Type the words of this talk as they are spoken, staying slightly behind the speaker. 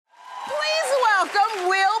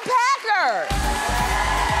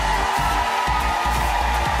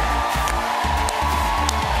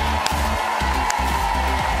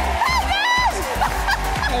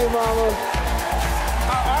Hey, Mama.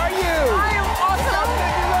 How are you? I am awesome.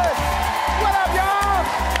 What up, y'all?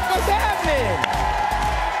 What's happening?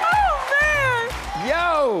 Oh, man.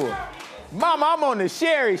 Yo, Mama, I'm on the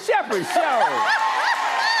Sherri Shepherd Show.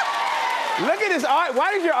 Look at this art.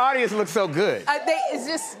 Why does your audience look so good? It's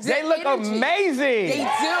just They look energy. amazing. They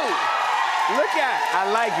do. Look at,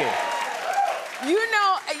 I like it. You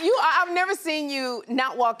know, I've never seen you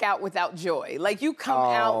not walk out without joy. Like, you come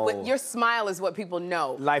out with, your smile is what people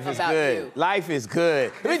know Life is about good. you. Life is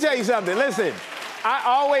good. Let me tell you something. Listen, I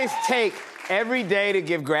always take every day to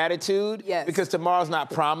give gratitude because tomorrow's not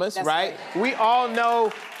promised, right? We all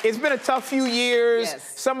know it's been a tough few years.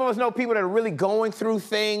 Yes. Some of us know people that are really going through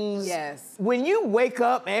things. Yes. When you wake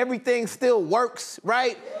up and everything still works,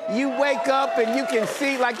 right? You wake up and you can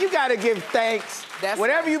see, like, you gotta give thanks.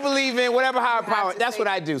 Whatever you believe in, whatever higher power, that's what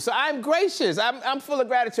I do. So I'm gracious. I'm full of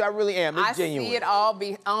gratitude. I really am. It's genuine. I see it all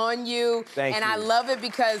be on you. Thank you. And I love it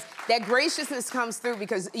because that graciousness comes through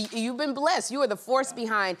because you've been blessed. You are the force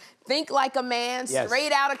behind Think Like a Man,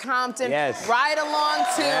 straight out of Compton, Ride Along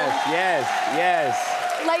Too. Yes.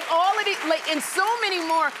 Like all of it, like, and so many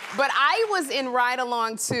more. But I was in Ride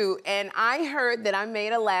Along Too, and I heard that I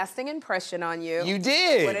made a lasting impression on you. You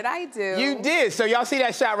did. What did I do? You did. So y'all see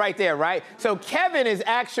that shot right there, right? So Kevin is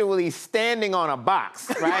actually standing on a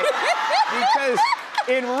box, right? Because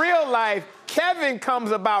in real life, Kevin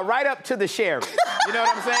comes about right up to the Sherri. You know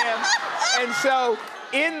what I'm saying? And so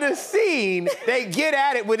in the scene, they get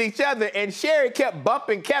at it with each other, and Sherri kept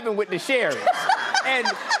bumping Kevin with the Sherri. And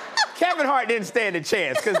Kevin Hart didn't stand a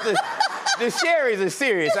chance, because the Sherris are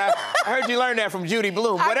serious. I heard you learn that from Judy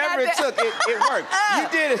Blume. Whatever it took, it worked. You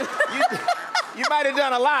did it. You might have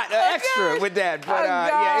done a lot extra with that, but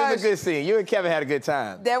yeah, it was a good scene. You and Kevin had a good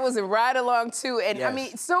time. That was a Ride Along Too, and I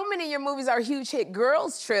mean, so many of your movies are a huge hit.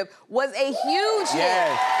 Girls Trip was a huge hit.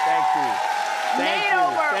 Yes, thank you.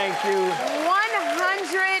 Thank you.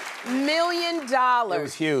 $100 million. It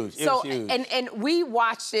was huge. It was huge. And we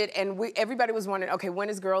watched it, and everybody was wondering, okay, when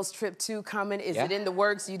is Girls Trip 2 coming? Is it in the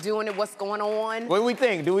works? You doing it? What's going on? What do we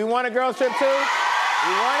think? Do we want a Girls Trip 2? We want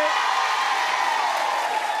it?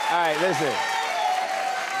 All right, listen.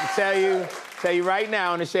 I'll tell you right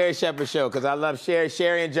now on the Sherri Shepherd Show, because I love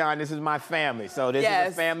Sherri and John. This is my family, so this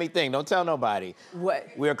is a family thing. Don't tell nobody. What?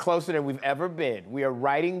 We are closer than we've ever been. We are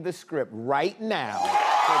writing the script right now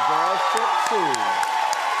for Girls Trip 2.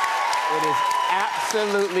 It is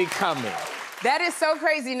absolutely coming. That is so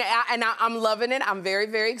crazy, and I'm loving it. I'm very,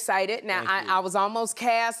 very excited. Now, I was almost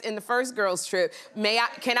cast in the first Girls Trip.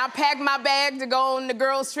 Can I pack my bag to go on the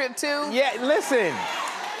Girls Trip too? Yeah, listen.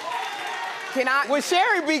 Can I? Would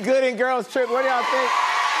Sherri be good in Girls Trip? What do y'all think?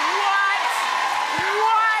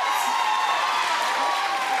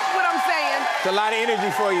 What I'm saying? It's a lot of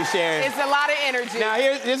energy for you, Sherri. It's a lot of energy. Now,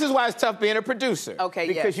 this is why it's tough being a producer. Okay,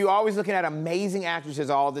 because you're always looking at amazing actresses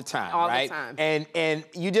all the time, right? All the time. And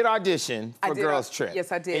you did audition for Girls Trip.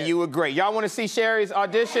 Yes, I did. And you were great. Y'all want to see Sherri's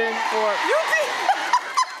audition for? You did.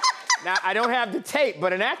 Now, I don't have the tape,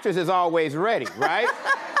 but an actress is always ready, right?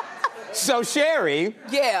 So Sherri.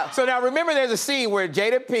 Yeah. So now remember, there's a scene where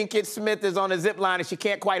Jada Pinkett Smith is on a zip line and she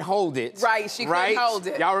can't quite hold it. Right, she couldn't hold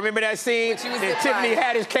it. Y'all remember that scene? She was and Tiffany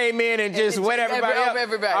Haddish came in and just wet everybody up.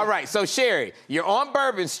 Everybody. All right, so Sherri, you're on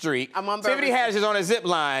Bourbon Street. I'm on Bourbon Tiffany Haddish is on a zip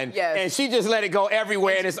line. Yes. And she just let it go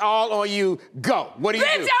everywhere and it's all on you. Go. What do you do?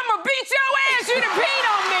 Bitch, I'ma beat your ass. You done peed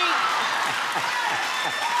on me.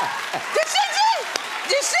 Did she?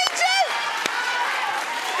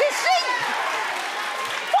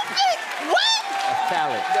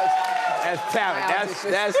 Talent. That's talent.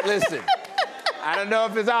 That's listen. I don't know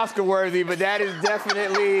if it's Oscar worthy, but that is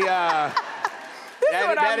definitely that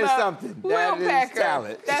is something. That is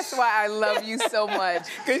talent. That's why I love you so much.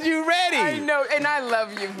 Cause you ready. I know, and I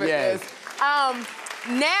love you for this.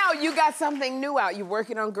 Now you got something new out. You're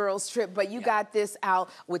working on Girls Trip, but you got this out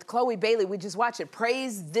with Chloe Bailey. We just watched it.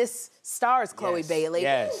 Praise This Stars Chloe Bailey.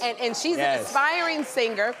 Yes. And she's an aspiring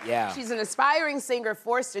singer. Yeah. She's an aspiring singer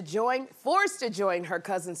forced to join her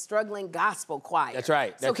cousin's struggling gospel choir. That's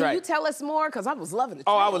right. So can you tell us more? Because I was loving it.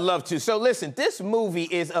 Oh, I would love to. So listen, this movie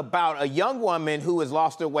is about a young woman who has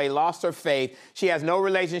lost her way, lost her faith. She has no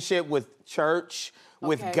relationship with church,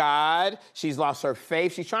 with God. She's lost her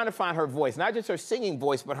faith. She's trying to find her voice, not just her singing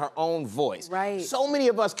voice, but her own voice. Right. So many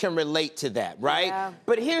of us can relate to that, right? Yeah.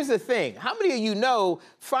 But here's the thing. How many of you know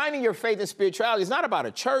finding your faith and spirituality is not about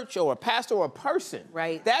a church or a pastor or a person?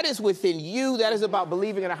 Right. That is within you. That is about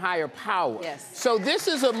believing in a higher power. Yes. So this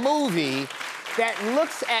is a movie that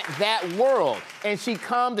looks at that world. And she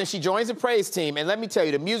comes and she joins the praise team. And let me tell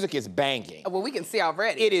you, the music is banging. Well, we can see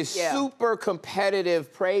already. It is super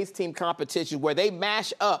competitive praise team competition where they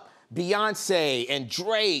mash up Beyonce and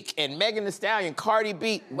Drake and Megan Thee Stallion, Cardi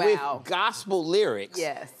B Wow. with gospel lyrics.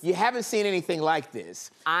 Yes. You haven't seen anything like this.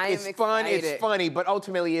 It's fun, excited. it's funny, but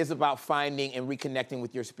ultimately it's about finding and reconnecting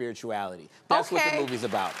with your spirituality. That's what the movie's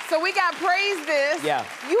about. So we got Praise This. Yeah.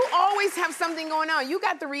 You always have something going on. You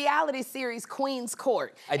got the reality series Queen's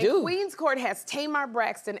Court. I do. Queen's Court has Tamar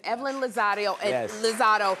Braxton, Evelyn Lozado, Yes.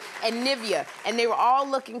 and Nivea, and they were all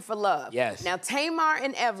looking for love. Yes. Now Tamar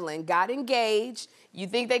and Evelyn got engaged. You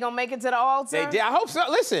think they're gonna make it to the altar? They did. I hope so.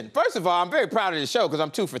 Listen, first of all, I'm very proud of the show because I'm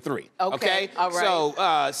 2 for 3. Okay, all right.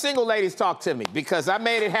 So, single ladies, talk to me because I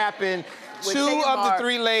made it happen. With 2 of the Tamar.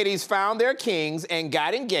 3 ladies found their kings and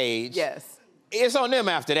got engaged. Yes. It's on them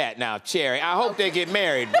after that now, Sherri. I hope they get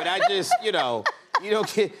married, but I just, you don't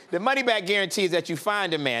get the money back guarantee is that you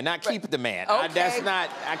find a man, not keep the man. Okay.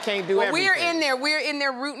 I can't do everything. We're in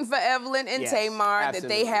there rooting for Evelyn and Yes, Tamar, absolutely. that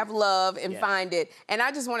they have love and Yes. find it. And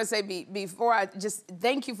I just want to say, before I just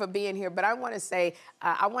thank you for being here, but I want to say,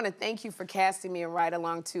 I want to thank you for casting me in Ride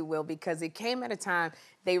Along 2, Will, because it came at a time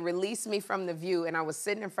they released me from The View, and I was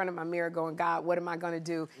sitting in front of my mirror going, God, what am I going to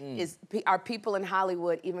do? Are people in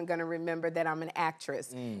Hollywood even going to remember that I'm an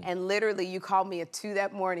actress? And literally, you called me at 2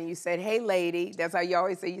 that morning. You said, hey, lady. That's how you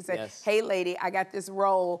always say. You said, Yes. hey, lady, I got this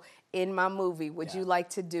role in my movie. Would you like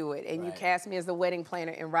to do it? And you cast me as the wedding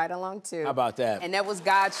planner in Ride Along 2. How about that? And that was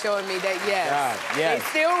God showing me that, yes, God, yes. they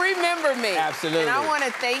still remember me. Absolutely. And I want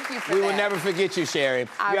to thank you for that. We will never forget you, Sherri.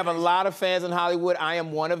 You have a lot of fans in Hollywood. I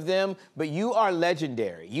am one of them, but you are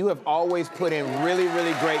legendary. You have always put in really,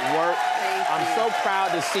 really great work. I'm so proud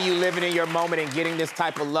to see you living in your moment and getting this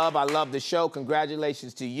type of love. I love the show.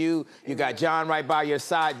 Congratulations to you. You got John right by your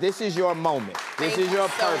side. This is your moment. This is your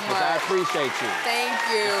purpose. I appreciate you. Thank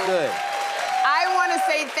you. Good. I want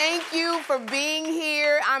to say thank you for being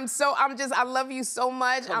here. I love you so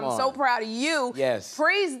much. I'm so proud of you. Yes.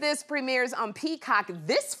 Praise This premieres on Peacock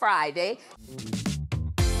this Friday.